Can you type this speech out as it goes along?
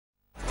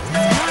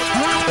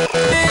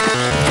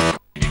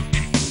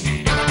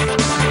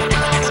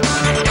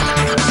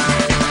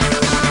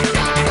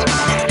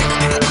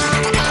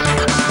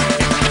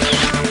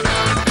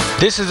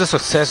This is the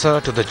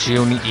successor to the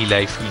Gionee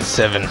Elife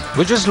E7,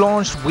 which was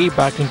launched way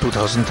back in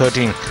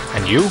 2013,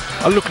 and you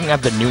are looking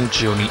at the new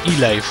Gionee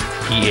Elife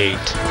E8.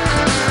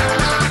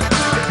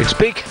 It's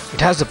big,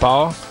 it has the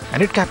power,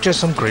 and it captures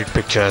some great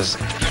pictures.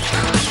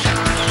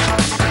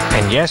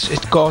 And yes,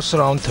 it costs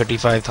around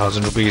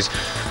 35,000 rupees,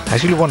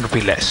 actually 1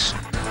 rupee less.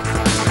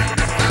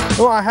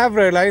 So I have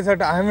realized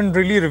that I haven't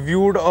really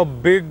reviewed a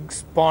big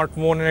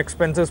smartphone, an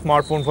expensive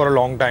smartphone for a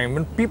long time.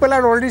 And people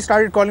had already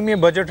started calling me a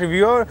budget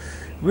reviewer,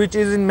 which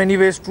is in many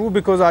ways true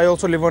because I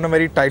also live on a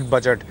very tight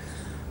budget.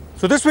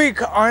 So this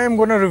week I am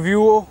going to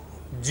review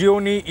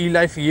Gionee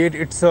Elife E8.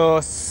 It's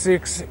a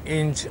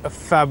 6-inch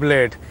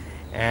phablet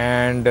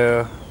and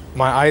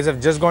my eyes have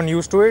just gone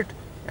used to it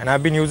and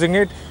I've been using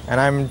it and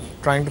I'm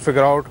trying to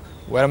figure out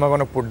where am I going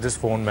to put this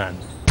phone, man.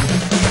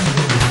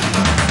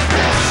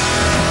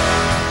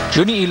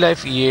 Gionee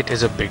Elife E8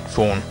 is a big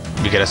phone.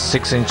 You get a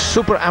 6-inch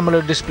Super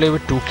AMOLED display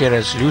with 2K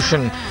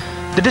resolution.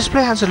 The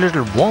display has a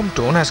little warm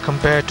tone as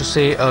compared to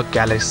say a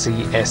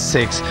Galaxy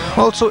S6.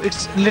 Also,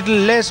 it's a little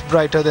less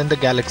brighter than the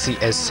Galaxy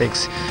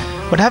S6.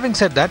 But having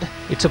said that,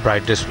 it's a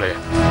bright display.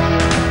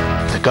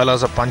 The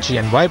colors are punchy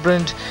and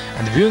vibrant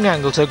and the viewing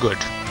angles are good.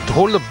 To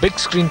hold the big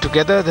screen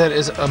together, there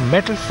is a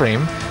metal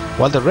frame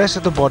while the rest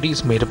of the body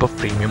is made up of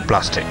premium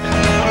plastic.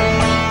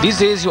 These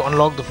days you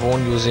unlock the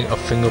phone using a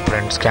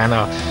fingerprint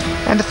scanner,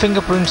 and the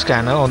fingerprint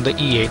scanner on the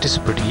E8 is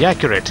pretty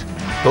accurate.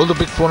 Hold the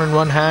big phone in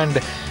one hand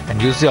and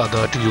use the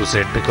other to use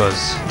it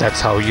because that's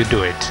how you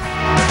do it.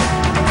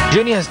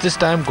 Gionee has this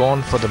time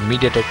gone for the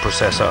MediaTek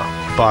processor.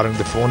 Powering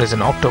the phone is an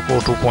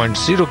octa-core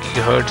 2.0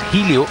 GHz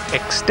Helio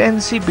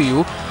X10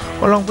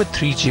 CPU along with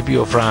 3 GB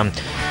of RAM.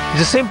 It's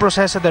the same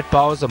processor that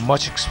powers the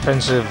much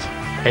expensive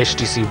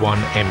HTC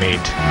One M8.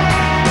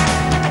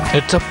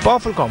 It's a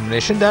powerful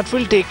combination that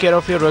will take care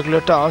of your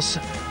regular tasks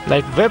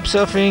like web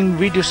surfing,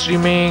 video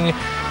streaming,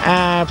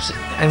 apps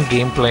and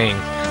game playing.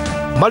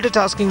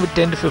 Multitasking with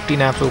 10 to 15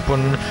 apps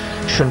open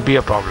shouldn't be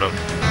a problem.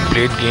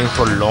 Played games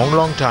for a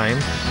long time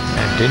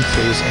and didn't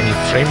face any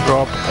frame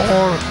drop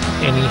or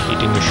any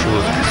heating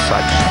issues as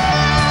such.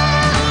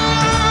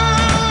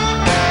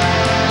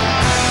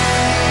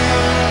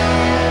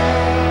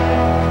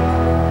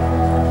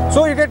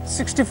 So you get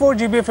 64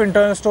 GB of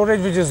internal storage,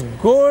 which is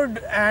good,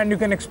 and you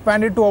can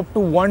expand it to up to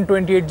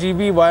 128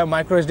 GB via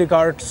micro SD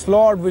card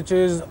slot, which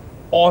is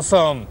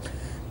awesome.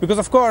 Because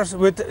of course,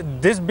 with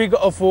this big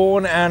a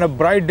phone and a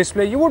bright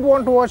display, you would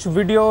want to watch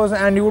videos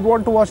and you would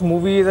want to watch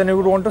movies and you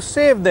would want to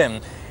save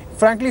them.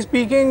 Frankly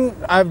speaking,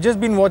 I've just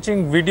been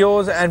watching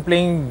videos and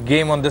playing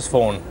game on this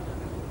phone.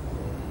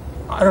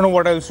 I don't know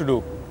what else to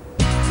do.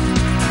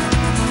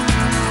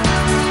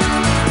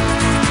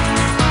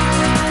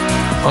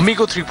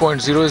 Amigo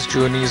 3.0 is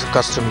Gionee's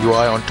custom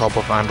UI on top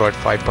of Android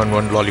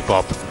 5.1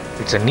 Lollipop.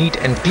 It's a neat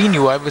and clean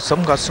UI with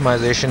some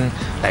customization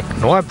like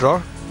no app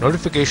drawer,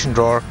 notification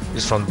drawer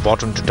is from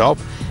bottom to top,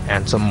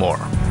 and some more.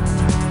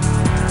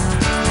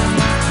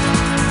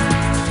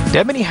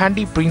 There are many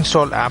handy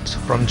pre-installed apps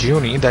from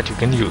Gionee that you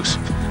can use.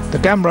 The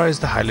camera is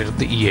the highlight of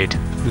the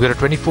E8. You get a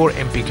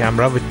 24MP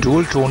camera with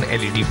dual tone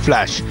LED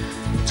flash.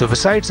 So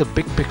besides the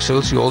big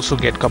pixels, you also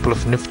get a couple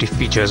of nifty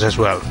features as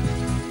well,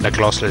 like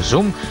lossless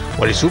zoom,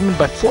 where you zoom in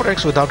by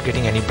 4x without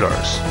getting any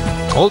blurs.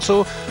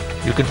 Also,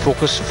 you can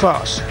focus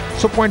fast,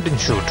 so point and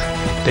shoot.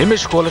 The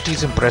image quality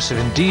is impressive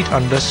indeed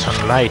under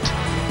sunlight,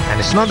 and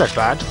it's not that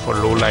bad for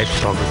low light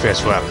photography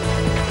as well.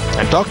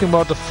 And talking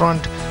about the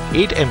front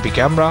 8MP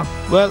camera,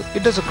 well,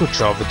 it does a good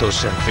job with those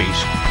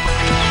selfies.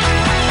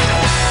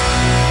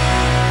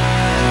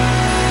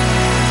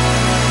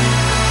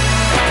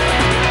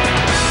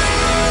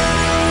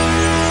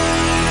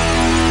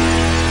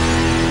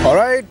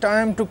 Alright,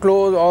 time to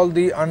close all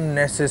the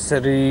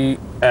unnecessary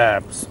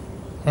apps.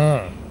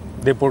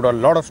 They put a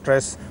lot of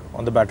stress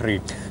on the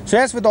battery. So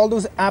yes, with all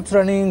those apps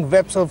running,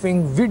 web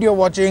surfing, video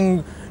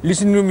watching,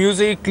 listening to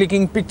music,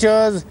 clicking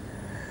pictures,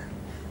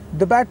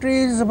 the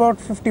battery is about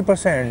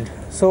 50%.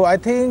 So I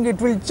think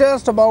it will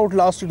just about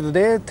last you to the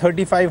day.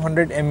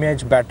 3500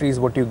 mAh battery is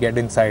what you get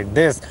inside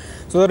this.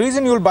 So the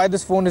reason you will buy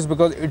this phone is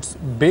because it's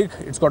big,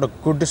 it's got a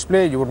good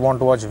display, you would want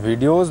to watch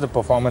videos, the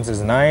performance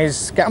is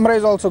nice, camera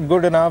is also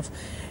good enough.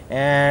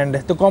 And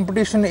the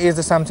competition is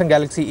the Samsung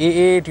Galaxy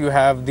A8, you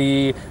have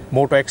the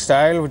Moto X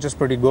Style, which is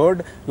pretty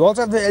good. You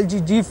also have the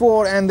LG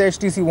G4 and the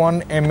HTC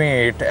One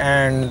M8,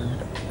 and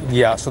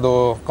yeah, so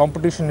the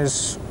competition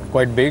is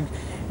quite big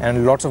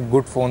and lots of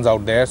good phones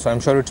out there, so I'm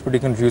sure it's pretty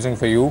confusing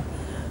for you.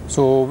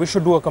 So we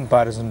should do a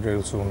comparison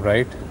real soon,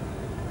 right?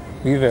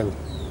 We will.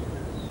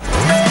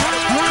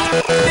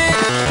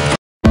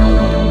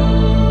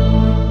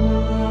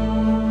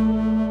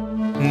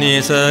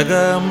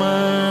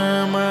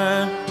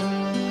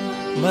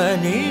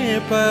 Mani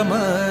pa ma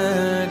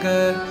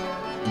ga,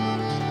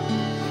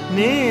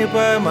 ni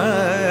pa ma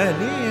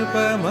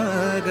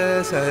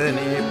ga, sa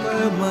ni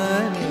pa ma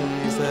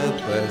ni sa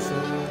pa sa.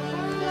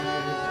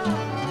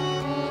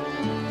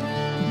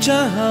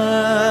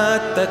 जहाँ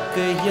तक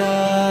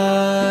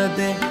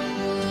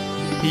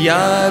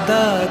याद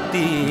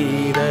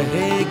आती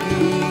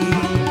रहेगी।